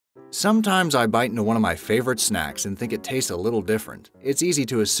Sometimes I bite into one of my favorite snacks and think it tastes a little different. It's easy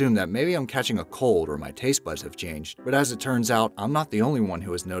to assume that maybe I'm catching a cold or my taste buds have changed, but as it turns out, I'm not the only one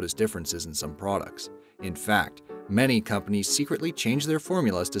who has noticed differences in some products. In fact, many companies secretly change their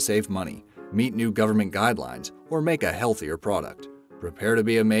formulas to save money, meet new government guidelines, or make a healthier product. Prepare to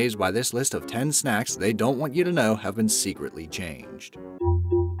be amazed by this list of 10 snacks they don't want you to know have been secretly changed.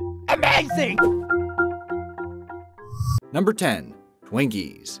 Amazing! Number 10.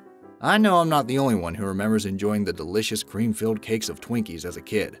 Twinkies. I know I'm not the only one who remembers enjoying the delicious cream-filled cakes of Twinkies as a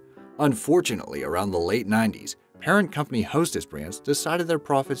kid. Unfortunately, around the late 90s, parent company Hostess brands decided their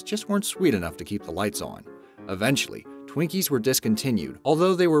profits just weren't sweet enough to keep the lights on. Eventually, Twinkies were discontinued,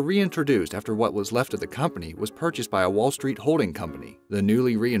 although they were reintroduced after what was left of the company was purchased by a Wall Street holding company. The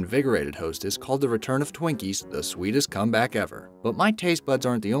newly reinvigorated Hostess called the return of Twinkies the sweetest comeback ever. But my taste buds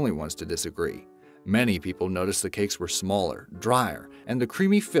aren't the only ones to disagree. Many people noticed the cakes were smaller, drier, and the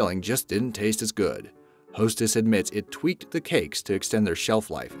creamy filling just didn't taste as good. Hostess admits it tweaked the cakes to extend their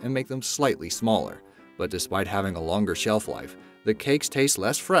shelf life and make them slightly smaller, but despite having a longer shelf life, the cakes taste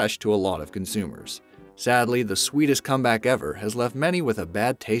less fresh to a lot of consumers. Sadly, the sweetest comeback ever has left many with a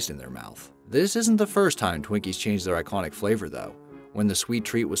bad taste in their mouth. This isn't the first time Twinkies changed their iconic flavor though. When the sweet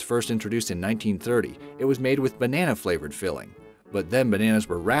treat was first introduced in 1930, it was made with banana-flavored filling. But then bananas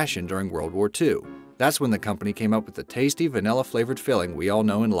were rationed during World War II. That's when the company came up with the tasty vanilla-flavored filling we all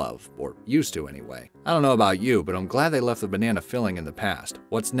know and love, or used to anyway. I don't know about you, but I'm glad they left the banana filling in the past.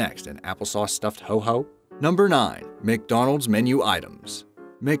 What's next, an applesauce stuffed ho-ho? Number 9. McDonald's menu items.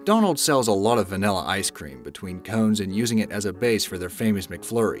 McDonald's sells a lot of vanilla ice cream between cones and using it as a base for their famous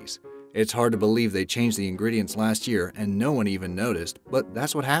McFlurries. It's hard to believe they changed the ingredients last year and no one even noticed, but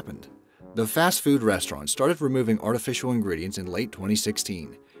that's what happened. The fast food restaurant started removing artificial ingredients in late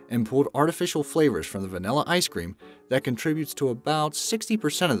 2016 and pulled artificial flavors from the vanilla ice cream that contributes to about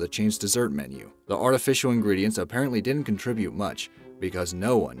 60% of the chain's dessert menu. The artificial ingredients apparently didn't contribute much because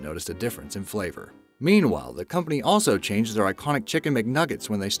no one noticed a difference in flavor. Meanwhile, the company also changed their iconic Chicken McNuggets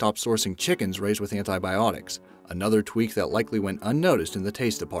when they stopped sourcing chickens raised with antibiotics, another tweak that likely went unnoticed in the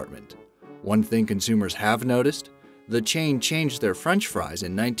taste department. One thing consumers have noticed? The chain changed their French fries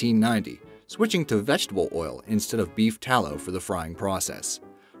in 1990, switching to vegetable oil instead of beef tallow for the frying process.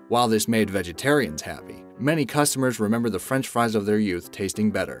 While this made vegetarians happy, many customers remember the French fries of their youth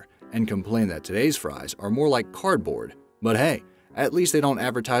tasting better and complain that today's fries are more like cardboard. But hey, at least they don't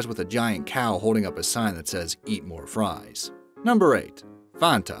advertise with a giant cow holding up a sign that says, "Eat more fries." Number 8.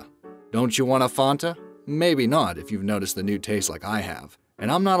 Fanta. Don't you want a Fanta? Maybe not if you've noticed the new taste like I have.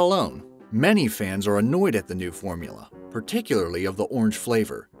 And I'm not alone. Many fans are annoyed at the new formula, particularly of the orange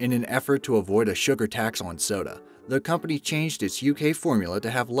flavor. In an effort to avoid a sugar tax on soda, the company changed its UK formula to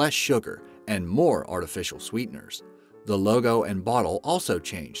have less sugar and more artificial sweeteners. The logo and bottle also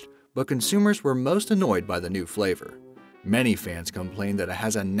changed, but consumers were most annoyed by the new flavor. Many fans complain that it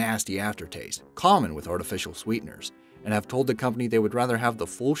has a nasty aftertaste, common with artificial sweeteners, and have told the company they would rather have the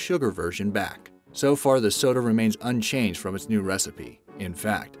full sugar version back. So far, the soda remains unchanged from its new recipe. In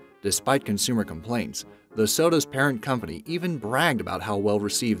fact, despite consumer complaints, the soda's parent company even bragged about how well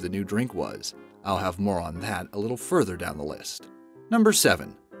received the new drink was. I'll have more on that a little further down the list. Number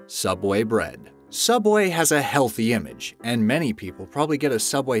 7. Subway bread. Subway has a healthy image, and many people probably get a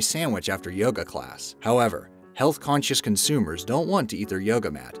Subway sandwich after yoga class. However, health-conscious consumers don't want to eat their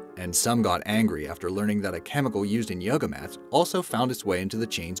yoga mat, and some got angry after learning that a chemical used in yoga mats also found its way into the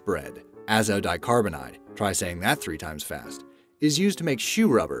chain's bread. Azodicarbonide, try saying that 3 times fast, is used to make shoe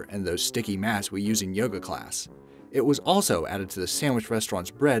rubber and those sticky mats we use in yoga class. It was also added to the sandwich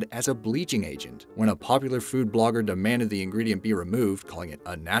restaurant's bread as a bleaching agent. When a popular food blogger demanded the ingredient be removed, calling it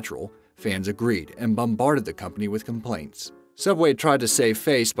unnatural, fans agreed and bombarded the company with complaints. Subway tried to save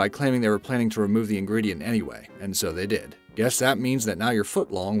face by claiming they were planning to remove the ingredient anyway, and so they did. Guess that means that now your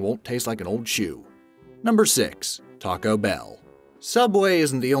footlong won't taste like an old shoe. Number 6. Taco Bell. Subway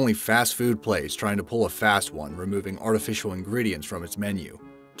isn't the only fast food place trying to pull a fast one, removing artificial ingredients from its menu.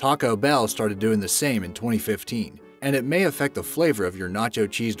 Taco Bell started doing the same in 2015, and it may affect the flavor of your nacho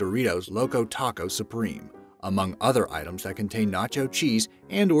cheese Doritos Loco Taco Supreme, among other items that contain nacho cheese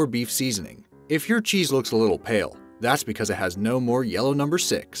and/or beef seasoning. If your cheese looks a little pale, that's because it has no more yellow number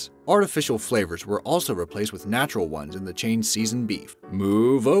 6. Artificial flavors were also replaced with natural ones in the chain's seasoned beef.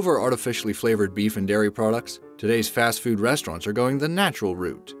 Move over artificially flavored beef and dairy products. Today's fast food restaurants are going the natural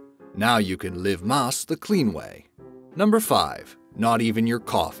route. Now you can live mas the clean way. Number 5. Not even your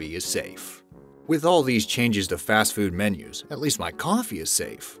coffee is safe. With all these changes to fast food menus, at least my coffee is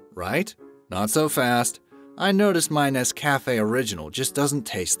safe, right? Not so fast. I noticed my Nescafe Original just doesn't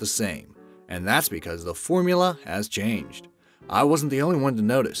taste the same. And that's because the formula has changed. I wasn't the only one to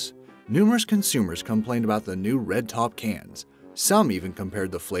notice. Numerous consumers complained about the new red top cans. Some even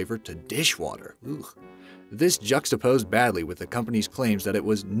compared the flavor to dishwater. Ugh. This juxtaposed badly with the company's claims that it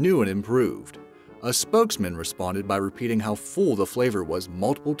was new and improved. A spokesman responded by repeating how full the flavor was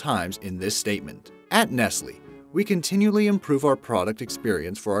multiple times in this statement. At Nestle, we continually improve our product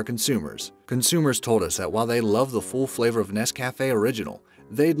experience for our consumers. Consumers told us that while they love the full flavor of Nescafé Original,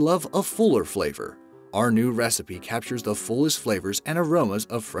 they'd love a fuller flavor. Our new recipe captures the fullest flavors and aromas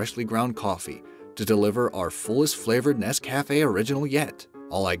of freshly ground coffee to deliver our fullest flavored Nescafé Original yet.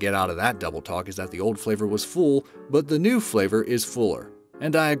 All I get out of that double talk is that the old flavor was full, but the new flavor is fuller.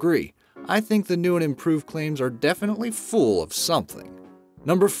 And I agree. I think the new and improved claims are definitely full of something.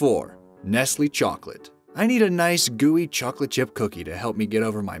 Number 4. Nestle Chocolate. I need a nice gooey chocolate chip cookie to help me get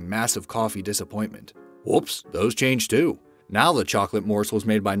over my massive coffee disappointment. Whoops, those changed too. Now the chocolate morsels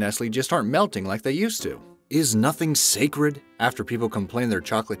made by Nestle just aren't melting like they used to. Is nothing sacred? After people complained their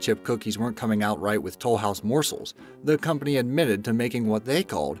chocolate chip cookies weren't coming out right with Toll House morsels, the company admitted to making what they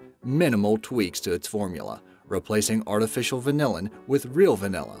called minimal tweaks to its formula, replacing artificial vanillin with real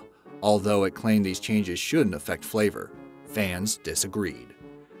vanilla, although it claimed these changes shouldn't affect flavor. Fans disagreed.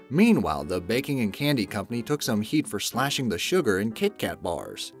 Meanwhile, the baking and candy company took some heat for slashing the sugar in Kit Kat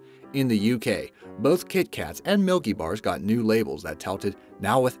bars. In the UK, both Kit Kats and Milky Bars got new labels that touted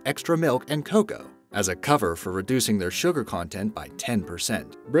 "now with extra milk and cocoa" as a cover for reducing their sugar content by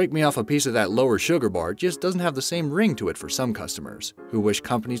 10%. Break me off a piece of that lower sugar bar just doesn't have the same ring to it for some customers, who wish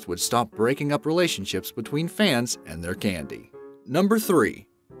companies would stop breaking up relationships between fans and their candy. Number 3.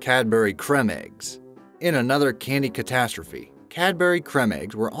 Cadbury Creme Eggs. In another candy catastrophe, Cadbury Creme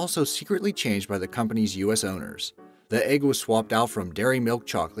Eggs were also secretly changed by the company's US owners. The egg was swapped out from dairy milk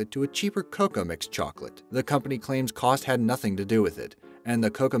chocolate to a cheaper cocoa mix chocolate. The company claims cost had nothing to do with it, and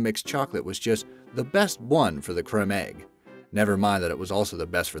the cocoa mix chocolate was just the best one for the creme egg. Never mind that it was also the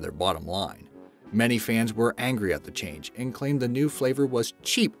best for their bottom line. Many fans were angry at the change and claimed the new flavor was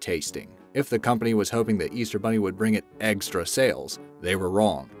cheap tasting. If the company was hoping the Easter Bunny would bring it extra sales, they were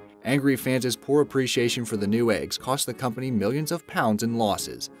wrong. Angry fans' poor appreciation for the new eggs cost the company millions of pounds in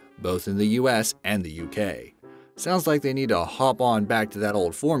losses, both in the US and the UK. Sounds like they need to hop on back to that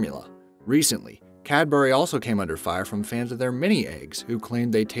old formula. Recently, Cadbury also came under fire from fans of their mini eggs who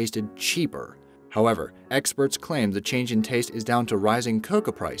claimed they tasted cheaper. However, experts claim the change in taste is down to rising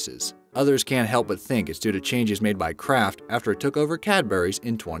cocoa prices. Others can't help but think it's due to changes made by Kraft after it took over Cadbury's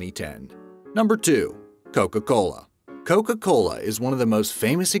in 2010. Number 2. Coca-Cola. Coca-Cola is one of the most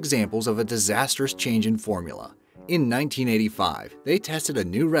famous examples of a disastrous change in formula. In 1985, they tested a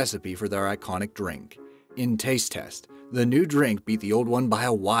new recipe for their iconic drink. In taste test, the new drink beat the old one by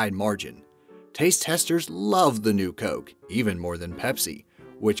a wide margin. Taste testers loved the new Coke, even more than Pepsi,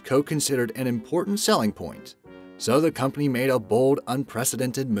 which Coke considered an important selling point. So the company made a bold,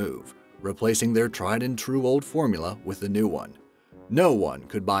 unprecedented move, replacing their tried-and-true old formula with the new one. No one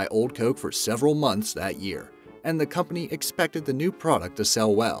could buy old Coke for several months that year, and the company expected the new product to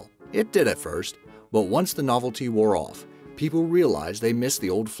sell well. It did at first, but once the novelty wore off, people realized they missed the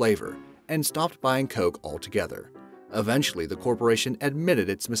old flavor and stopped buying Coke altogether. Eventually, the corporation admitted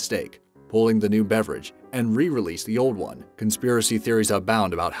its mistake, pulling the new beverage and re-released the old one. Conspiracy theories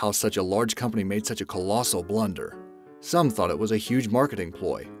abound about how such a large company made such a colossal blunder. Some thought it was a huge marketing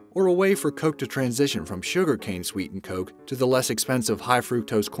ploy, or a way for Coke to transition from sugarcane sweetened Coke to the less expensive high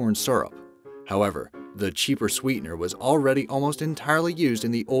fructose corn syrup. However, the cheaper sweetener was already almost entirely used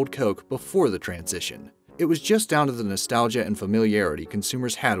in the old Coke before the transition. It was just down to the nostalgia and familiarity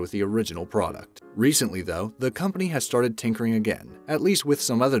consumers had with the original product. Recently, though, the company has started tinkering again, at least with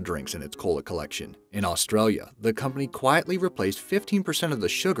some other drinks in its cola collection. In Australia, the company quietly replaced 15% of the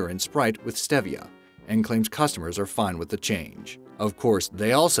sugar in Sprite with stevia, and claims customers are fine with the change. Of course,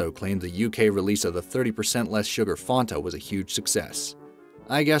 they also claimed the UK release of the 30% less sugar Fanta was a huge success.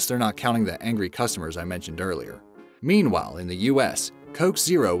 I guess they're not counting the angry customers I mentioned earlier. Meanwhile, in the US, Coke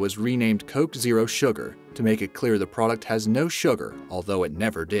Zero was renamed Coke Zero Sugar to make it clear the product has no sugar, although it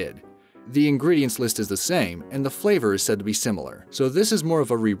never did. The ingredients list is the same, and the flavor is said to be similar, so this is more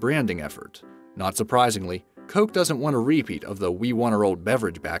of a rebranding effort. Not surprisingly, Coke doesn't want a repeat of the "we want our old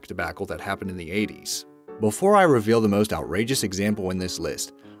beverage back" debacle that happened in the 80s. Before I reveal the most outrageous example in this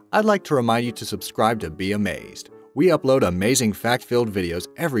list, I'd like to remind you to subscribe to Be Amazed. We upload amazing fact-filled videos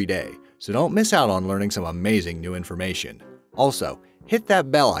every day, so don't miss out on learning some amazing new information. Also, hit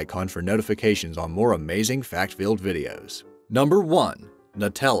that bell icon for notifications on more amazing fact-filled videos. Number 1.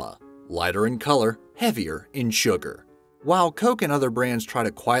 Nutella. Lighter in color, heavier in sugar. While Coke and other brands try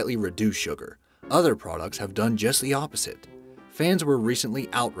to quietly reduce sugar, other products have done just the opposite. Fans were recently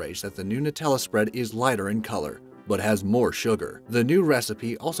outraged that the new Nutella spread is lighter in color, but has more sugar. The new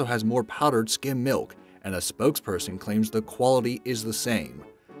recipe also has more powdered skim milk, and a spokesperson claims the quality is the same.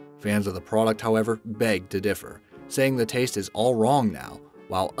 Fans of the product, however, beg to differ, saying the taste is all wrong now,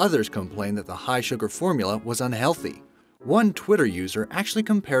 while others complain that the high-sugar formula was unhealthy. One Twitter user actually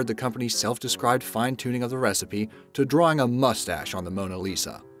compared the company's self-described fine-tuning of the recipe to drawing a mustache on the Mona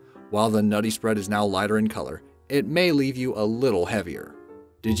Lisa. While the nutty spread is now lighter in color, it may leave you a little heavier.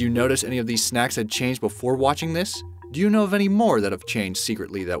 Did you notice any of these snacks had changed before watching this? Do you know of any more that have changed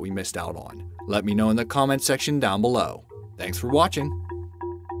secretly that we missed out on? Let me know in the comments section down below. Thanks for watching.